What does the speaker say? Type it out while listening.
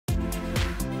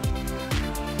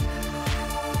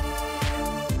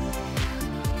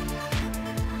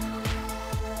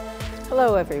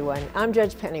Hello everyone, I'm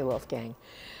Judge Penny Wolfgang.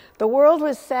 The world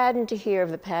was saddened to hear of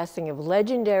the passing of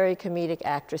legendary comedic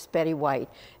actress Betty White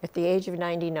at the age of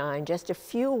 99, just a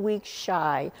few weeks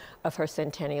shy of her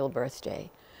centennial birthday.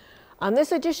 On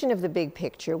this edition of The Big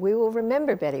Picture, we will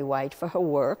remember Betty White for her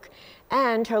work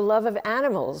and her love of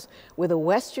animals with a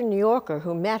Western New Yorker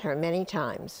who met her many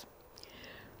times.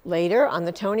 Later, on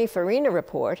the Tony Farina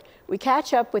Report, we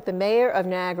catch up with the mayor of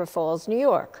Niagara Falls, New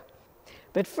York.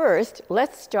 But first,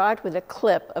 let's start with a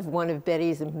clip of one of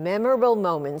Betty's memorable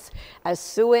moments as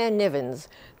Sue Ann Nivens,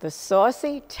 the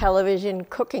saucy television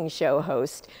cooking show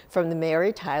host from the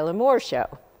Mary Tyler Moore Show.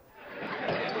 Sue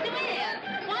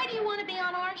Ann, why do you want to be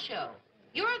on our show?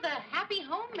 You're the happy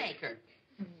homemaker.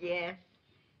 Yes,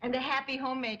 and the happy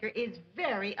homemaker is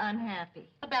very unhappy.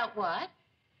 About what?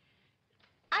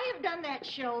 I have done that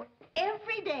show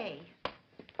every day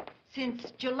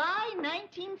since July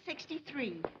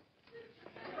 1963.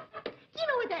 You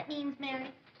know what that means,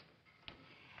 Mary?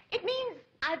 It means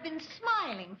I've been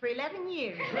smiling for 11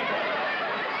 years.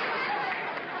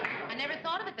 I never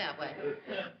thought of it that way.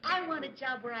 I want a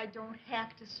job where I don't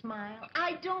have to smile.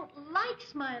 I don't like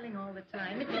smiling all the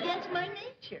time. It's against my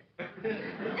nature.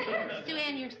 Sue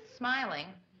Ann, you're smiling.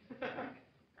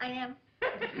 I am.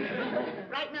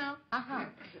 Right now? Uh-huh.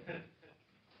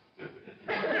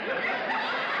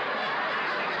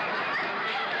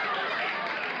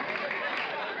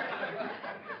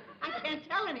 I can't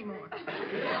tell anymore.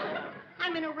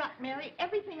 I'm in a rut, Mary.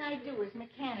 Everything I do is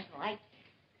mechanical. I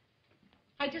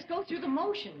just go through the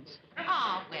motions.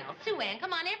 Oh, well, Sue Ann,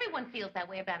 come on. Everyone feels that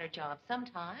way about her job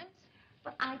sometimes.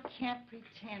 But I can't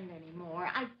pretend anymore.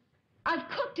 I've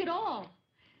cooked it all.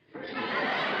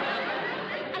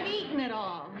 I've eaten it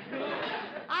all.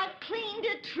 I've cleaned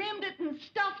it, trimmed it, and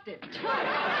stuffed it twice.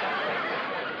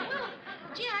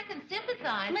 Gee, I can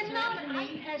sympathize.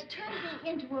 Monotony has turned me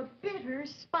into a bitter,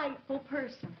 spiteful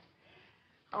person.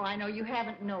 Oh, I know you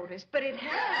haven't noticed, but it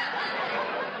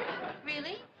has.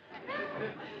 Really?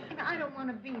 You know, I don't want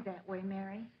to be that way,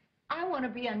 Mary. I want to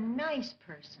be a nice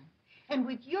person. And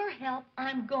with your help,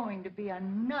 I'm going to be a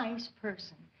nice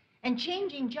person. And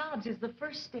changing jobs is the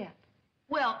first step.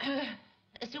 Well,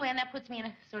 Sue Ann, that puts me in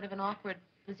a sort of an awkward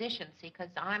position, see, because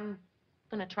I'm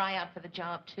going to try out for the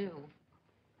job, too.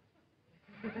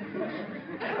 Well,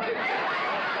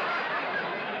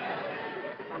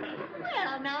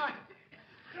 now,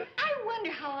 I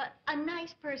wonder how a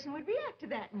nice person would react to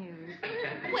that news.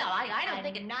 Well, I don't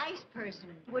think a nice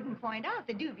person wouldn't point out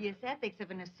the dubious ethics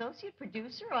of an associate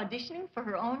producer auditioning for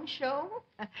her own show.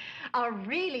 A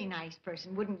really nice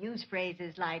person wouldn't use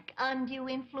phrases like undue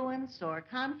influence or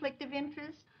conflict of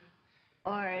interest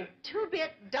or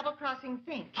two-bit double-crossing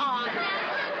think. Oh,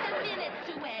 now, just a minute,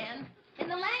 Sue Ann. In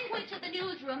the language of the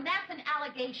newsroom, that's an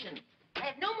allegation. I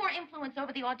have no more influence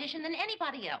over the audition than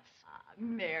anybody else. Ah,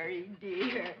 Mary,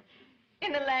 dear.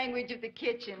 In the language of the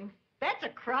kitchen, that's a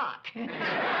crock.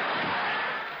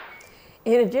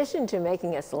 In addition to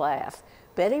making us laugh,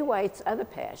 Betty White's other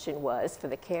passion was for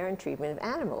the care and treatment of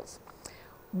animals.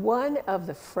 One of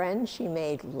the friends she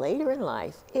made later in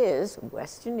life is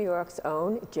Western New York's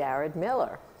own Jarod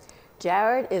Miller.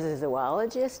 Jarod is a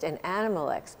zoologist and animal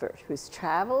expert who's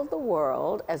traveled the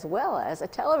world as well as a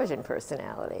television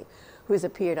personality who's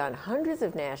appeared on hundreds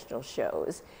of national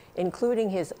shows, including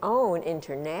his own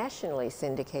internationally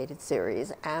syndicated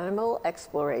series, Animal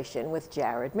Exploration with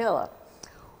Jarod Miller,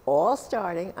 all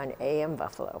starting on AM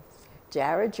Buffalo.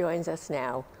 Jarod joins us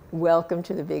now. Welcome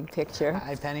to The Big Picture.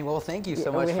 Hi, Penny. Well, thank you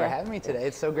so much for having me today.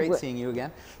 It's so great seeing you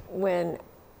again. When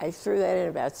I threw that in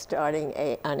about starting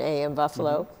on AM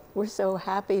Buffalo, we're so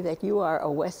happy that you are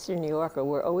a Western New Yorker.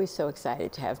 We're always so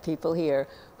excited to have people here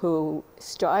who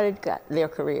got their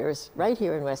careers right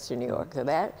here in Western New York. So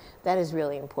that is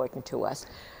really important to us.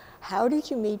 How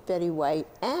did you meet Betty White,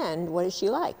 and what is she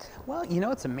like? Well, you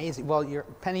know, it's amazing. Well,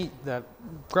 Penny,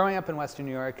 growing up in Western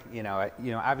New York,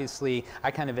 obviously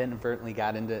I kind of inadvertently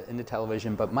got into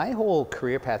television, but my whole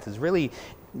career path is really,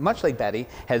 much like Betty,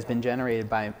 has been generated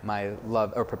by my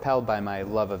love, or propelled by my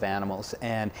love of animals.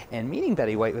 And meeting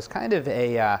Betty White was kind of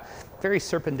a very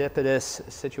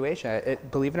serendipitous situation.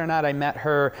 Believe it or not, I met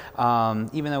her,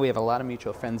 even though we have a lot of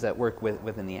mutual friends that work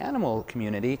within the animal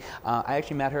community, I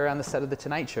actually met her on the set of The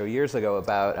Tonight Show years ago,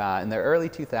 about in the early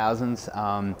 2000s.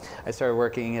 I started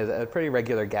working as a pretty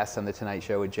regular guest on The Tonight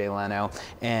Show with Jay Leno,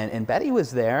 and Betty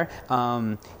was there.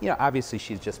 Obviously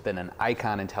she's just been an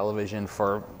icon in television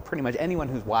for pretty much anyone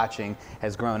who's watching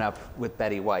has grown up with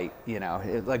Betty White.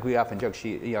 Like we often joke,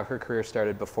 her career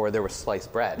started before there was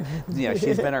sliced bread.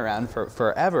 She's been around for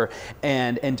forever,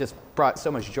 and just brought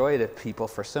so much joy to people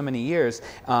for so many years,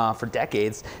 for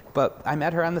decades. But I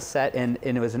met her on the set, and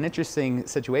it was an interesting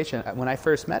situation. When I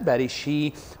first met Betty,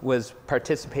 she was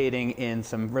participating in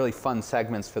some really fun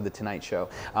segments for The Tonight Show.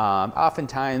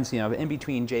 Oftentimes, you know, in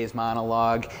between Jay's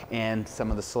monologue and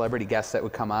some of the celebrity guests that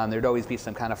would come on, there'd always be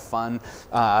some kind of fun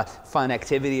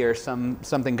activity or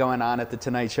something going on at The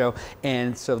Tonight Show.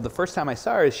 And so the first time I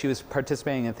saw her, she was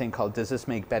participating in a thing called Does This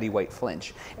Make Betty White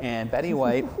Flinch? And Betty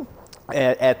White,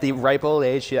 at the ripe old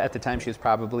age, at the time she was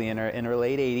probably in her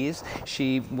late 80s,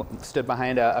 she stood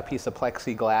behind a piece of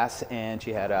plexiglass, and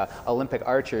she had an Olympic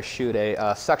archer shoot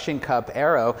a suction cup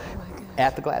arrow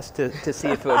at the glass to see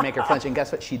if it would make her flinch. And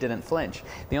guess what? She didn't flinch.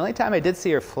 The only time I did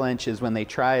see her flinch is when they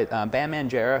tried, Bam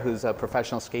Margera, who's a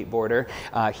professional skateboarder,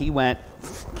 he went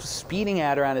speeding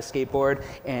at her on a skateboard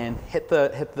and hit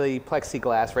the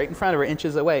plexiglass right in front of her,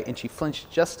 inches away, and she flinched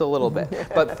just a little bit.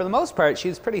 But for the most part, she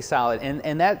was pretty solid,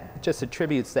 and that just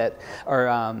attributes that,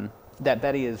 or that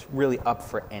Betty is really up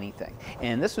for anything.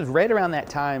 And this was right around that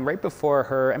time, right before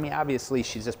her. I mean, obviously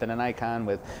she's just been an icon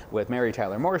with Mary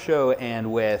Tyler Moore Show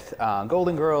and with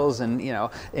Golden Girls, and you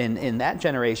know, in that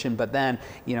generation. But then,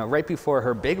 you know, right before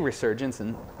her big resurgence,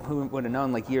 and who would have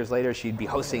known, like years later, she'd be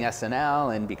hosting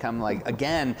SNL and become, like,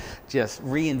 again, just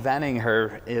reinventing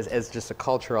her as just a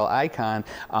cultural icon.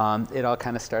 It all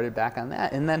kind of started back on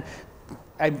that, and then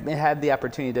I had the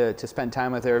opportunity to spend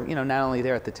time with her, you know, not only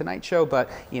there at The Tonight Show,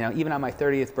 but, you know, even on my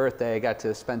 30th birthday, I got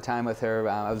to spend time with her.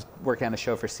 I was working on a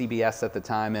show for CBS at the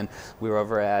time, and we were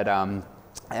over at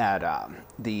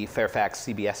the Fairfax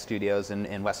CBS studios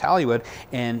in West Hollywood,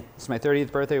 and it's my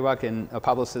 30th birthday walk, and a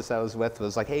publicist I was with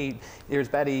was like, "Hey, here's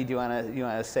Betty. Do you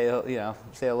wanna say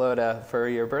hello for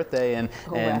your birthday?"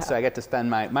 And so I got to spend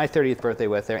my 30th birthday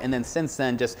with her, and then since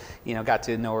then just, you know, got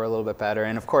to know her a little bit better,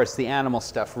 and of course the animal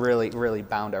stuff really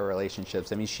bound our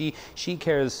relationships. I mean, she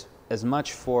cares as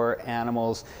much for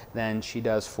animals than she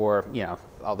does for, you know,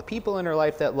 all the people in her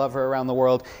life that love her around the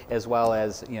world, as well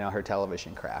as, you know, her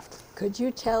television craft. Could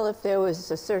you tell if there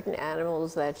was a certain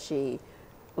animals that she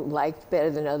liked better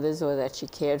than others, or that she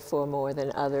cared for more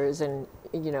than others, and,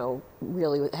 you know,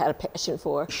 really had a passion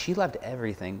for? She loved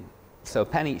everything. So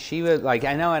Penny, she was like,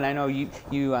 I know you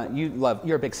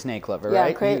you're a big snake lover,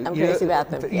 right? Yeah, I'm crazy about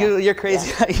them. You're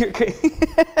crazy. Yeah. You're crazy.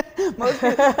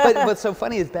 But what's so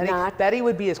funny is Betty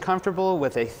would be as comfortable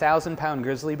with a 1,000-pound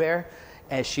grizzly bear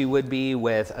as she would be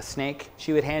with a snake.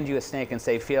 She would hand you a snake and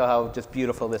say, "Feel how just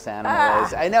beautiful this animal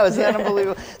is." I know, it's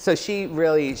unbelievable. So she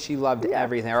loved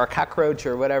everything, or a cockroach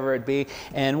or whatever it be.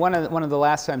 And one of the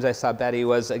last times I saw Betty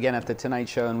was, again, at The Tonight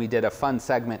Show, and we did a fun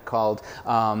segment called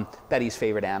Betty's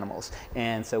Favorite Animals.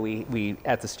 And so we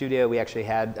at the studio, we actually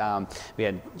had we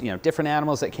had, you know, different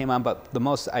animals that came on, but the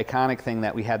most iconic thing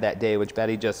that we had that day, which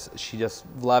Betty she just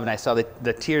loved, and I saw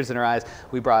the tears in her eyes,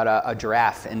 we brought a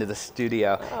giraffe into the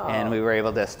studio, and we were able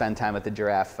to spend time with the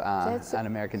giraffe on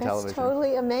American television. That's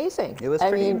totally amazing. It was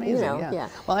pretty amazing. You know, yeah.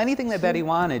 Well, anything that Betty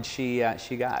wanted, she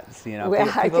got. You know,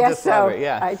 well, people just love her.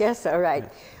 Yeah. I guess so. Right.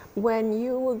 When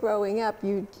you were growing up,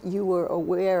 you were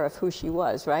aware of who she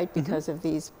was, right? Because of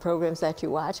these programs that you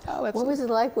watched. Oh, absolutely. What was it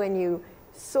like when you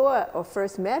saw or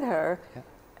first met her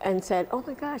and said, "Oh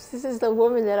my gosh, this is the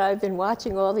woman that I've been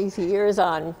watching all these years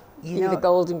on"? You know, the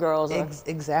Golden Girls.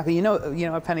 Exactly. You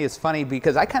know, Penny, is funny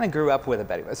because I kind of grew up with a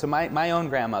Betty. So my own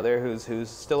grandmother, who's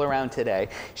still around today,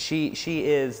 she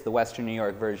is the Western New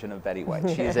York version of Betty White.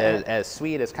 She's as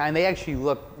sweet, as kind. They actually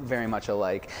look very much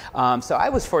alike. So I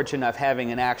was fortunate enough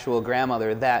having an actual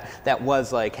grandmother that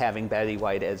was like having Betty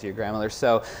White as your grandmother.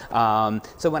 So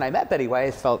so when I met Betty White,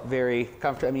 I felt very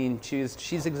comfortable. I mean,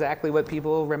 she's exactly what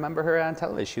people remember her on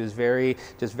television. She was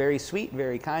very sweet,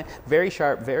 very kind, very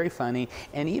sharp, very funny,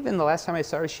 and even the last time I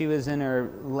saw her, she was in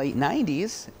her late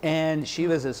 90s, and she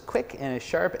was as quick and as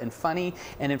sharp and funny.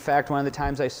 And in fact, one of the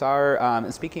times I saw her,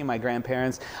 and speaking of my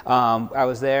grandparents, I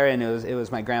was there, and it was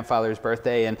my grandfather's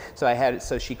birthday, and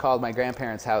so she called my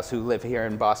grandparents' house, who live here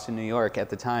in Boston, New York at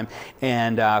the time,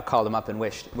 and called them up and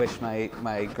wished my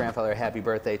grandfather a happy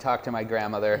birthday, talked to my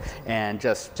grandmother, and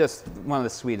just one of the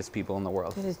sweetest people in the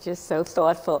world. It is just so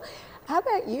thoughtful. How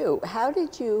about you?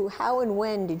 How and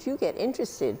when did you get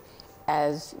interested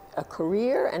as a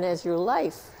career and as your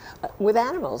life with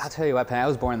animals? I'll tell you what, Penny, I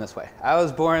was born this way. I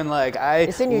was born like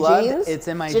It's in your genes? It's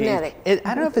in my genetic. genes.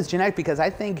 I don't know if it's genetic, because I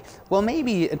think, well,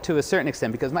 maybe to a certain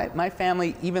extent, because my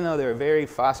family, even though they were very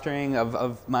fostering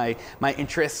of my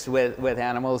interests with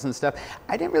animals and stuff,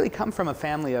 I didn't really come from a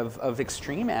family of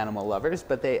extreme animal lovers,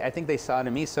 but I think they saw it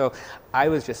in me. So I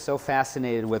was just so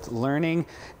fascinated with learning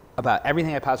about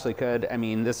everything I possibly could. I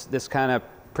mean, this kind of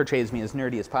portrays me as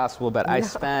nerdy as possible, but I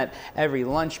spent every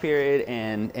lunch period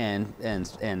and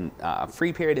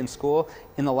free period in school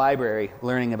in the library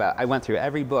learning about. I went through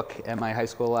every book at my high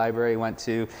school library. Went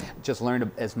to just learn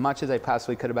as much as I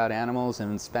possibly could about animals,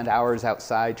 and spend hours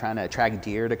outside trying to attract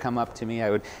deer to come up to me. I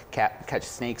would catch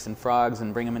snakes and frogs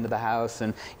and bring them into the house,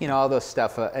 and all those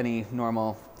stuff any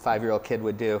normal 5-year-old kid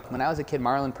would do. When I was a kid,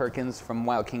 Marlon Perkins from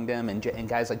Wild Kingdom and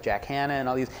guys like Jack Hanna and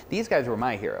all these guys were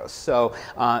my heroes. So,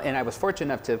 and I was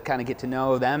fortunate enough to kind of get to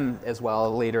know them as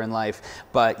well later in life.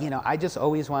 But, I just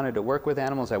always wanted to work with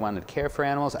animals. I wanted to care for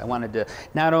animals. I wanted to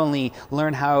not only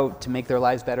learn how to make their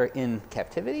lives better in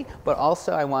captivity, but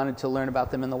also I wanted to learn about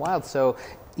them in the wild. So,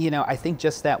 I think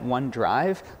just that one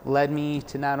drive led me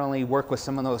to not only work with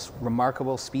some of those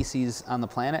remarkable species on the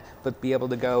planet, but be able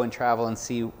to go and travel and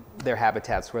see their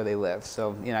habitats where they live.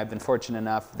 So, I've been fortunate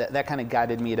enough that kind of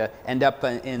guided me to end up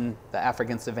in the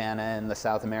African savanna and the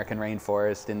South American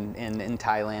rainforest and in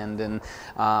Thailand and,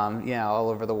 all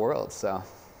over the world. So.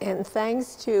 And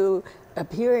thanks to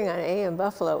appearing on AM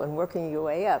Buffalo and working your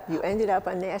way up, you ended up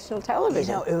on national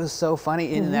television. It was so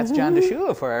funny, and that's John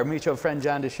DeShulo, for our mutual friend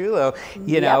John DeShulo.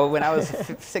 When I was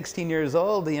 16 years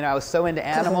old, I was so into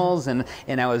animals, and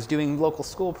I was doing local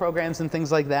school programs and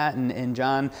things like that, and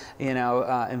John,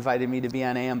 invited me to be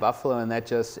on AM Buffalo, and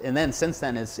then since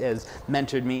then has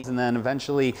mentored me, and then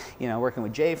eventually, working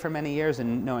with Jay for many years,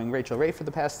 and knowing Rachel Ray for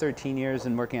the past 13 years,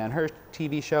 and working on her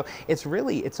TV show.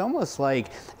 It's almost like,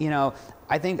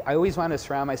 I think I always want to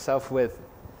surround myself with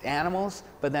animals,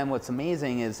 but then what's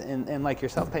amazing is, and like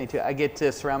yourself, Penny, too, I get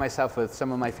to surround myself with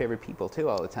some of my favorite people, too,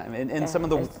 all the time, and some of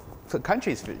the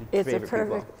country's favorite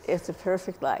people. It's a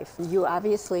perfect life. You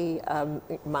obviously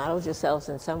modeled yourselves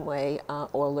in some way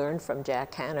or learned from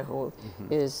Jack Hanna, who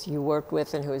you worked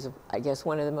with and who is, I guess,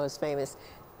 one of the most famous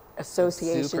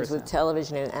associations with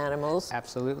television and animals.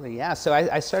 Absolutely, yeah. So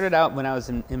I started out when I was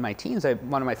in my teens.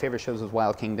 One of my favorite shows was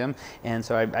Wild Kingdom, and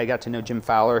so I got to know Jim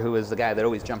Fowler, who was the guy that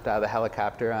always jumped out of the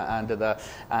helicopter onto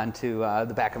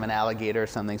the back of an alligator or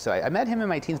something. So I met him in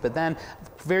my teens, but then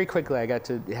very quickly I got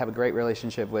to have a great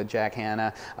relationship with Jack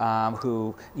Hanna,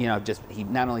 who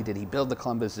not only did he build the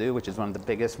Columbus Zoo, which is one of the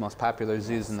biggest, most popular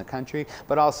zoos in the country,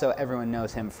 but also everyone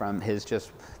knows him from his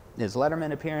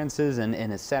Letterman appearances and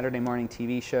his Saturday morning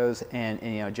TV shows,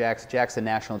 and Jack's a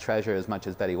national treasure as much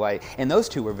as Betty White, and those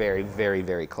two were very, very,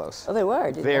 very close. Oh, they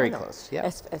were? Very close, yeah.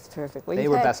 That's perfect. Well, they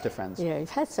were best of friends. You've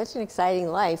had such an exciting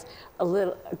life.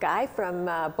 A guy from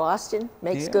Boston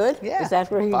makes good? Yeah. Is that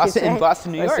where he in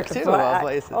Boston, New York, too, of all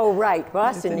places. Oh, right,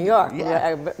 Boston, New York. Yeah.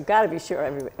 I've got to be sure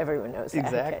everyone knows that.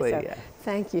 Exactly, okay, so yeah.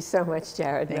 Thank you so much,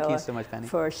 Jarod Miller. Thank you so much, Penny.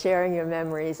 For sharing your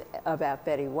memories about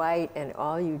Betty White and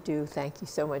all you do. Thank you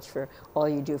so much for all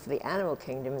you do for the animal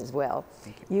kingdom as well.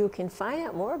 Thank you. You can find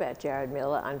out more about Jarod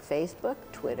Miller on Facebook,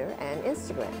 Twitter, and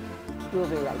Instagram. We'll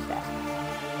be right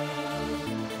back.